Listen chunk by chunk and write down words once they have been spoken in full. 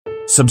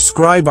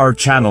Subscribe our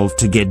channel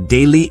to get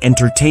daily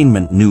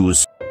entertainment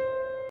news.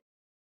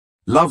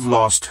 Love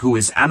lost. Who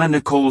is Anna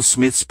Nicole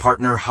Smith's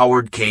partner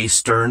Howard K.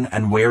 Stern,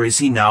 and where is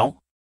he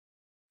now?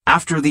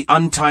 After the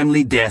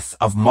untimely death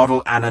of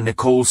model Anna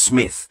Nicole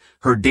Smith,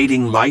 her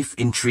dating life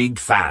intrigued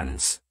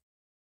fans.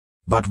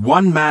 But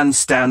one man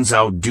stands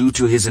out due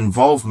to his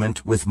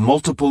involvement with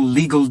multiple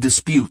legal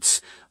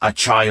disputes, a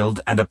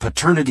child and a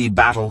paternity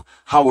battle: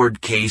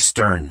 Howard K.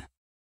 Stern.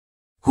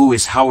 Who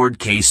is Howard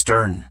K.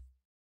 Stern?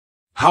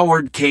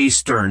 Howard K.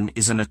 Stern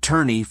is an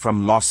attorney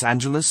from Los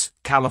Angeles,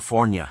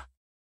 California.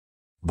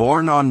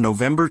 Born on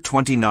November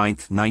 29,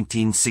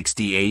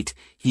 1968,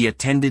 he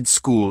attended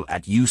school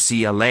at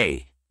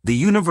UCLA, the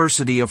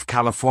University of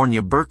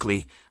California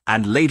Berkeley,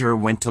 and later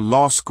went to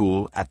law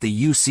school at the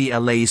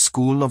UCLA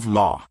School of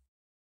Law.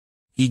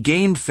 He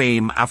gained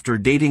fame after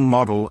dating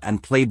model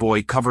and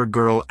Playboy cover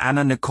girl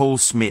Anna Nicole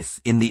Smith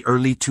in the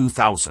early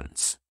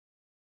 2000s.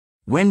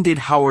 When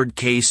did Howard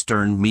K.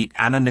 Stern meet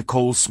Anna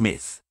Nicole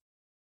Smith?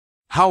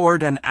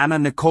 Howard and Anna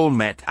Nicole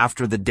met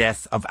after the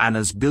death of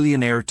Anna's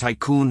billionaire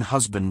tycoon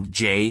husband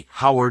J.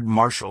 Howard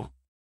Marshall.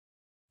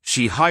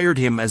 She hired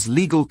him as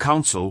legal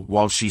counsel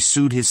while she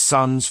sued his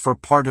sons for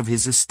part of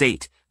his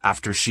estate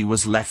after she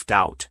was left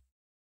out.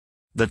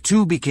 The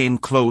two became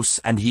close,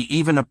 and he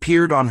even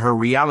appeared on her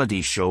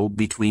reality show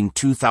between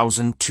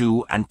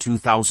 2002 and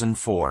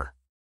 2004.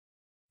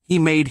 He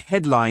made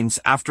headlines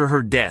after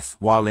her death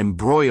while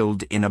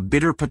embroiled in a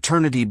bitter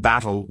paternity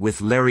battle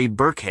with Larry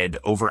Birkhead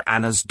over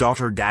Anna's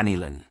daughter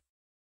Danilyn.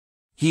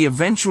 He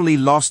eventually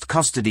lost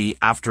custody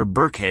after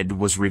Birkhead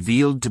was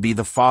revealed to be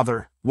the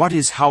father. What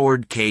is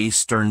Howard K.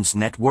 Stern's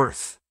net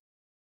worth?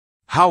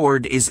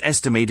 Howard is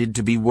estimated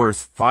to be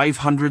worth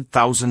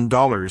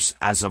 $500,000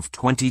 as of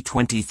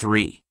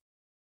 2023.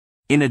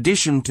 In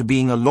addition to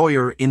being a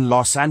lawyer in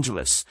Los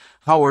Angeles,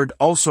 Howard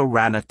also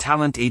ran a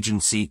talent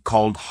agency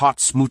called Hot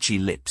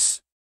Smoochy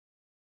Lips.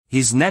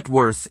 His net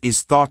worth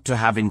is thought to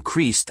have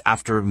increased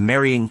after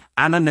marrying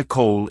Anna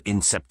Nicole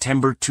in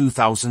September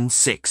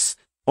 2006,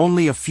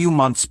 only a few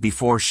months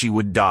before she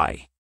would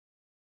die.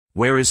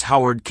 Where is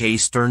Howard K.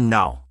 Stern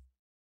now?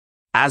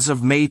 As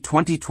of May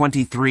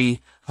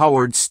 2023,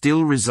 Howard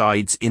still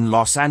resides in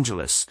Los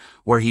Angeles,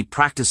 where he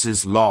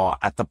practices law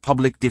at the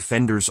Public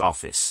Defender's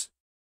Office.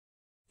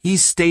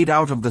 He's stayed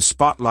out of the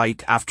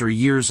spotlight after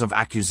years of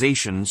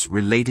accusations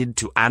related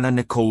to Anna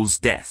Nicole's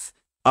death,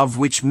 of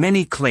which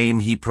many claim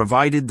he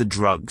provided the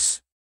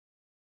drugs.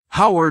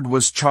 Howard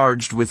was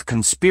charged with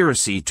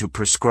conspiracy to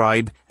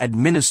prescribe,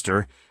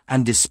 administer,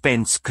 and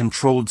dispense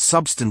controlled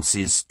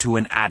substances to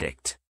an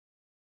addict.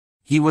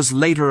 He was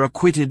later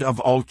acquitted of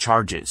all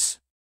charges.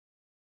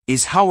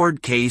 Is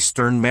Howard K.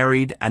 Stern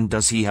married, and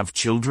does he have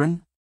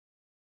children?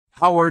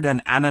 Howard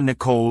and Anna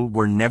Nicole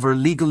were never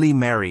legally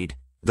married,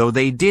 though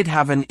they did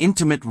have an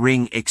intimate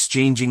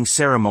ring-exchanging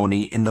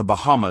ceremony in the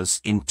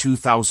Bahamas in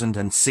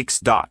 2006.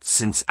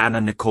 Since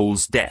Anna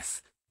Nicole's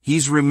death,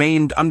 he's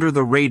remained under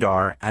the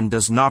radar and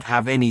does not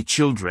have any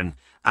children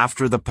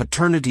after the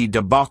paternity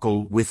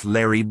debacle with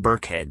Larry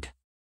Birkhead.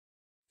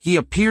 He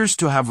appears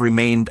to have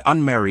remained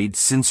unmarried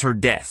since her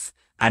death,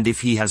 and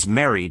if he has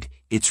married,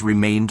 it's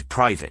remained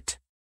private.